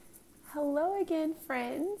Hello again,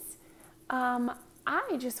 friends.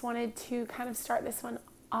 I just wanted to kind of start this one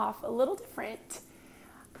off a little different.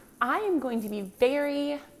 I am going to be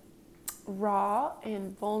very raw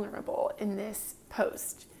and vulnerable in this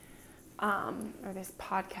post, or this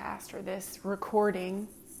podcast, or this recording.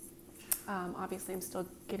 Obviously, I'm still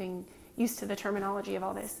getting used to the terminology of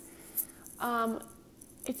all this.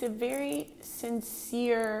 It's a very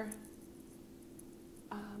sincere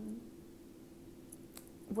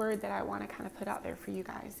word that I want to kind of put out there for you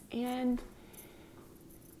guys. And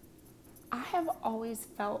I have always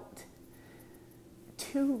felt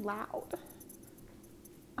too loud.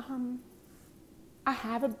 I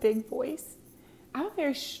have a big voice. I have a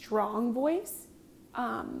very strong voice.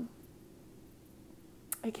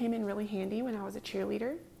 It came in really handy when I was a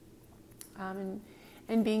cheerleader. And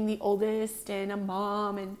being the oldest and a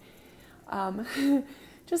mom and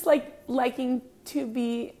just liking to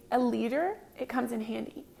be a leader, it comes in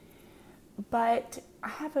handy. But I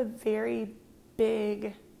have a very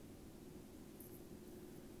big,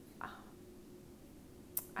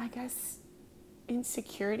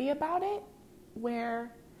 insecurity about it,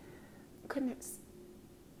 where, goodness,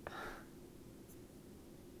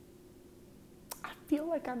 I feel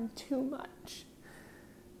like I'm too much.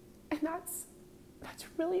 And that's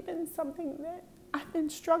really been something that I've been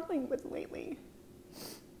struggling with lately.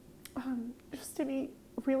 Just to be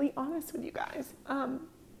really honest with you guys.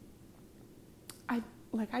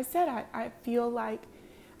 I feel like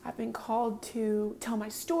I've been called to tell my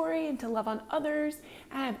story and to love on others,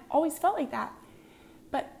 and I've always felt like that.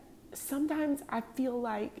 But sometimes I feel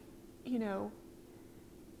like,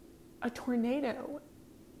 a tornado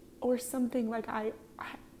or something. Like I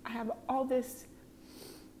have all this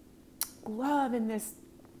love and this,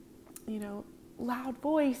 loud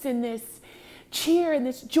voice and this cheer and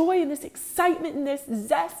this joy and this excitement and this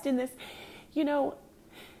zest and this,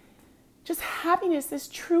 just happiness, this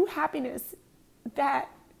true happiness that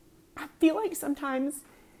I feel like sometimes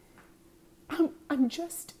I'm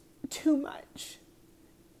just too much.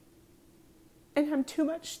 And I'm too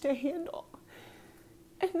much to handle.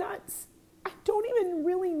 And I don't even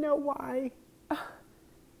really know why.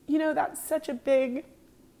 That's such a big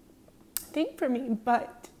thing for me,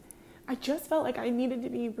 but I just felt like I needed to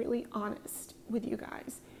be really honest with you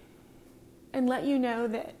guys and let you know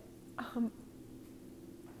that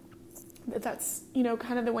that's,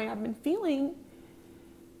 kind of the way I've been feeling,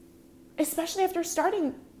 especially after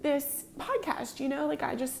starting this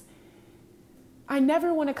podcast. I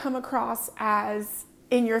never want to come across as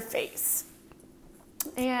in your face.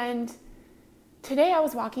 And today I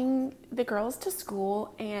was walking the girls to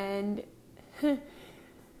school, and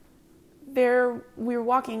we were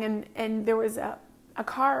walking, and there was a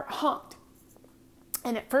car honked.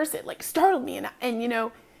 And at first it startled me,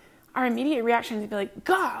 and our immediate reaction is to be like,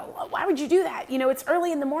 God, why would you do that? It's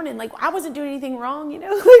early in the morning. I wasn't doing anything wrong,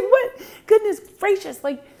 what? Goodness gracious,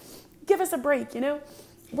 give us a break,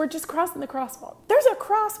 We're just crossing the crosswalk. There's a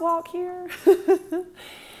crosswalk here.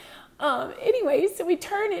 Anyway, so we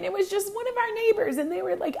turned, and it was just one of our neighbors, and they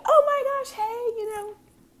were like, oh my gosh, hey,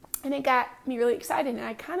 And it got me really excited, and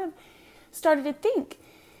I kind of started to think,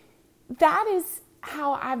 that is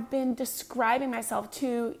how I've been describing myself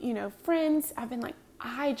to, friends. I've been like,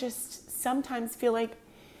 I just sometimes feel like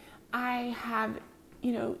I have,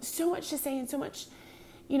 so much to say and so much,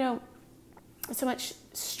 so much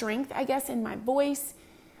strength, I guess, in my voice,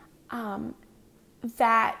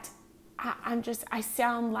 that I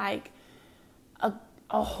sound like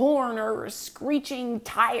a horn or screeching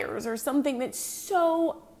tires or something that's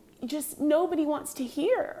so just nobody wants to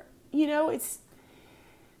hear, and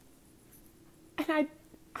I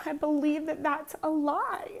believe that that's a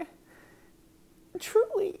lie.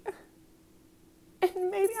 Truly.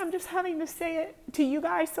 And maybe I'm just having to say it to you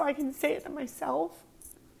guys so I can say it to myself.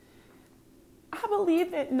 I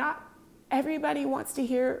believe that not everybody wants to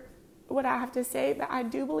hear what I have to say, but I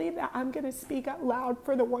do believe that I'm going to speak out loud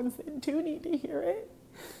for the ones that do need to hear it.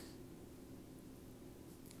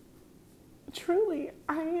 Truly,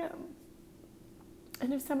 I am.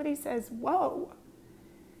 And if somebody says, whoa,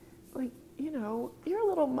 you're a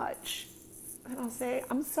little much, and I'll say,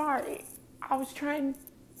 I'm sorry. I was trying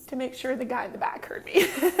to make sure the guy in the back heard me.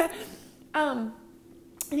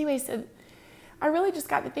 Anyway, so I really just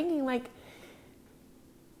got to thinking,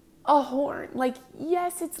 a horn.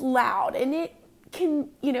 Yes, it's loud, and it can,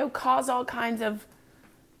 cause all kinds of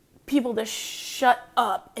people to shut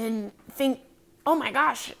up and think, oh my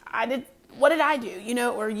gosh, what did I do?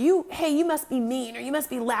 Or you must be mean, or you must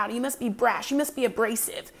be loud, or you must be brash, you must be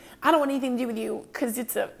abrasive. I don't want anything to do with you because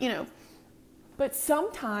it's but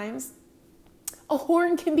sometimes a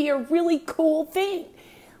horn can be a really cool thing.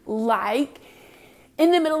 like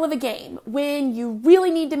in the middle of a game when you really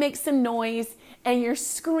need to make some noise and you're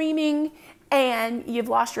screaming and you've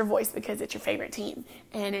lost your voice because it's your favorite team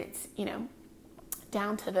and it's,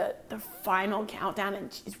 down to the final countdown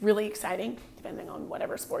and it's really exciting, depending on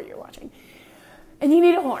whatever sport you're watching. And you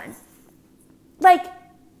need a horn. Like,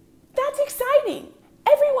 that's exciting.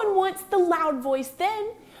 Everyone wants the loud voice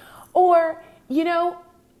then. Or,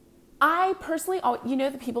 I personally,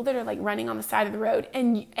 the people that are like running on the side of the road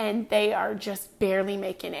and they are just barely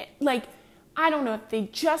making it. Like, I don't know if they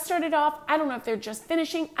just started off. I don't know if they're just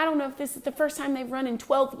finishing. I don't know if this is the first time they've run in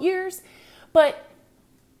 12 years. But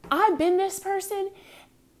I've been this person.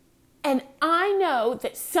 And I know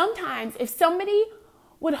that sometimes if somebody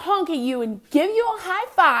would honk at you and give you a high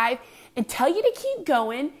five and tell you to keep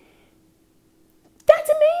going, that's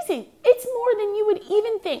amazing. It's more than you would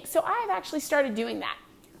even think. So I have actually started doing that.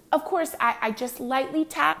 Of course, I just lightly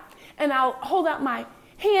tap and I'll hold out my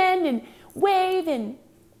hand and wave and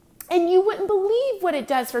you wouldn't believe what it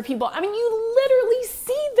does for people. I mean, you literally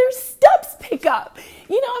see their steps pick up.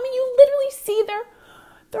 You literally see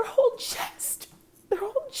their whole chest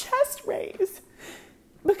raise.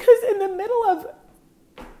 Because in the middle of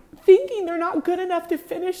thinking they're not good enough to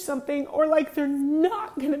finish something or like they're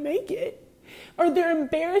not going to make it or they're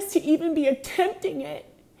embarrassed to even be attempting it,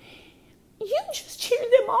 you just cheer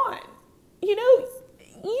them on.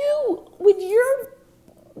 You with your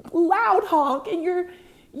loud honk and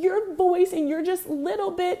your voice and your just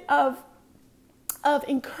little bit of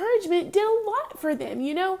encouragement did a lot for them,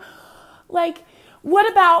 Like, what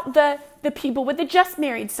about the people with the just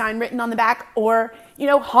married sign written on the back or,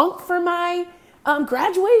 honk for my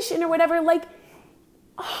graduation or whatever? Like,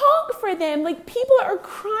 honk for them. Like, people are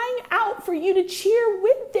crying out for you to cheer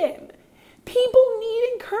with them. People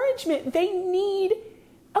need encouragement. They need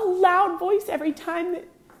a loud voice every time that,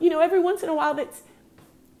 every once in a while that's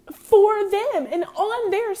for them and on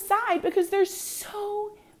their side, because there's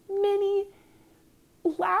so many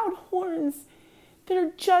loud horns that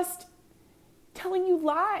are just telling you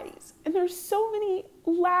lies. And there's so many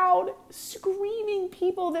loud, screaming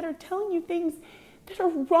people that are telling you things that are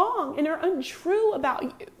wrong and are untrue about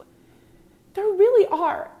you. There really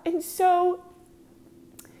are. And so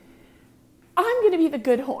I'm going to be the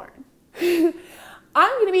good horn.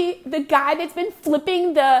 I'm going to be the guy that's been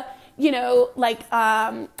flipping the,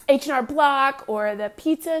 H&R Block or the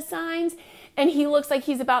pizza signs, and he looks like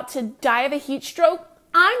he's about to die of a heat stroke.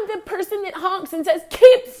 I'm the person that honks and says,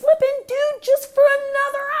 keep flipping, dude, just for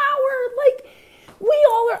another hour. Like, we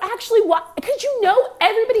all are actually, because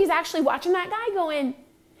everybody's actually watching that guy going,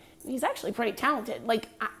 he's actually pretty talented. Like,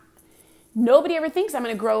 nobody ever thinks I'm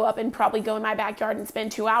going to grow up and probably go in my backyard and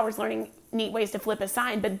spend 2 hours learning neat ways to flip a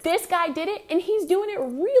sign. But this guy did it, and he's doing it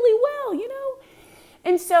really well,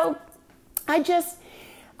 And so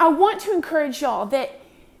I want to encourage y'all that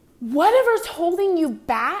whatever's holding you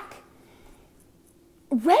back,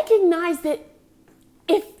 recognize that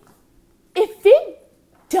if it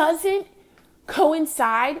doesn't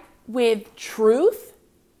coincide with truth,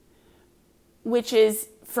 which is,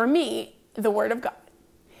 for me, the Word of God,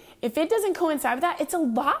 if it doesn't coincide with that, it's a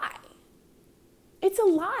lie. It's a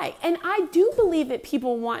lie. And I do believe that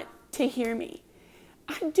people want to hear me.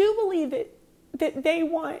 I do believe that they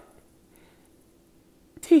want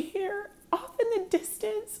to hear off in the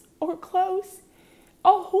distance or close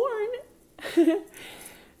a horn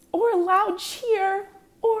or a loud cheer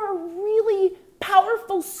or a really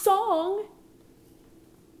powerful song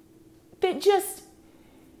that just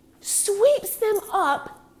sweeps them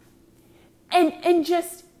up and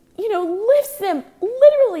just, lifts them,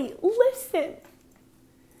 literally lifts them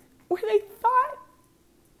where they thought,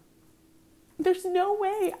 there's no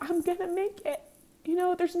way I'm going to make it.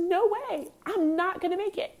 There's no way I'm not going to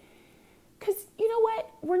make it. Because you know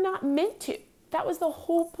what? We're not meant to. That was the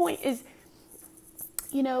whole point is,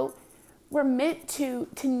 we're meant to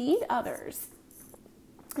need others.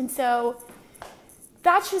 And so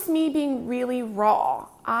that's just me being really raw.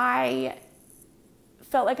 I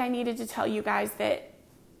felt like I needed to tell you guys that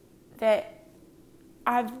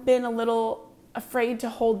I've been a little afraid to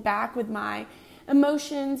hold back with my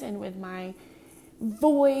emotions and with my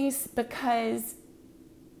voice because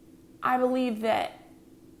I believe that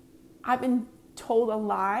I've been told a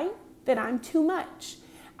lie that I'm too much.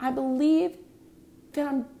 I believe that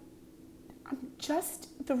I'm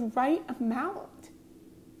just the right amount.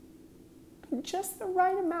 I'm just the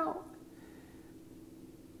right amount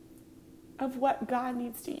of what God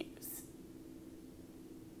needs to use.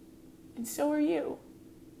 And so are you.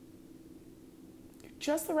 You're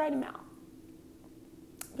just the right amount.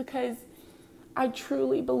 Because I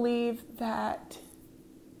truly believe that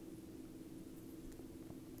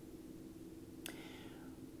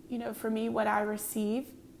for me, what I receive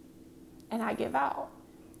and I give out,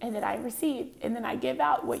 and then I receive, and then I give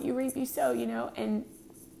out. What you reap, you sow, and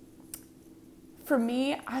for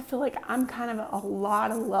me, I feel like I'm kind of a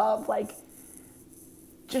lot of love, like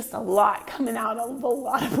just a lot coming out of a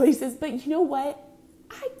lot of places. But you know what?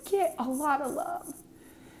 I get a lot of love.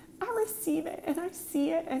 I receive it, and I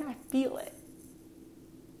see it, and I feel it.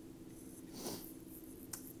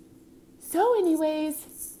 So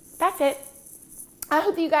anyways, that's it. I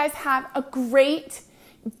hope that you guys have a great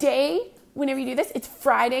day whenever you do this. It's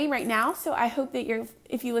Friday right now, so I hope that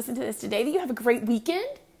if you listen to this today, that you have a great weekend.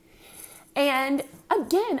 And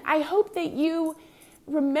again, I hope that you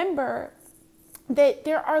remember that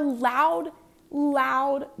there are loud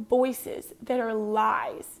voices that are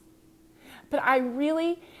lies. But I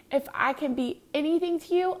really, if I can be anything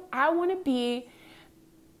to you, I want to be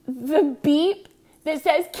the beep that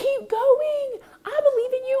says, keep going. I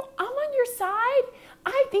believe in you. I'm on your side.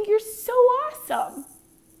 I think you're so awesome.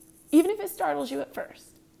 Even if it startles you at first.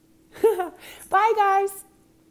 Bye, guys.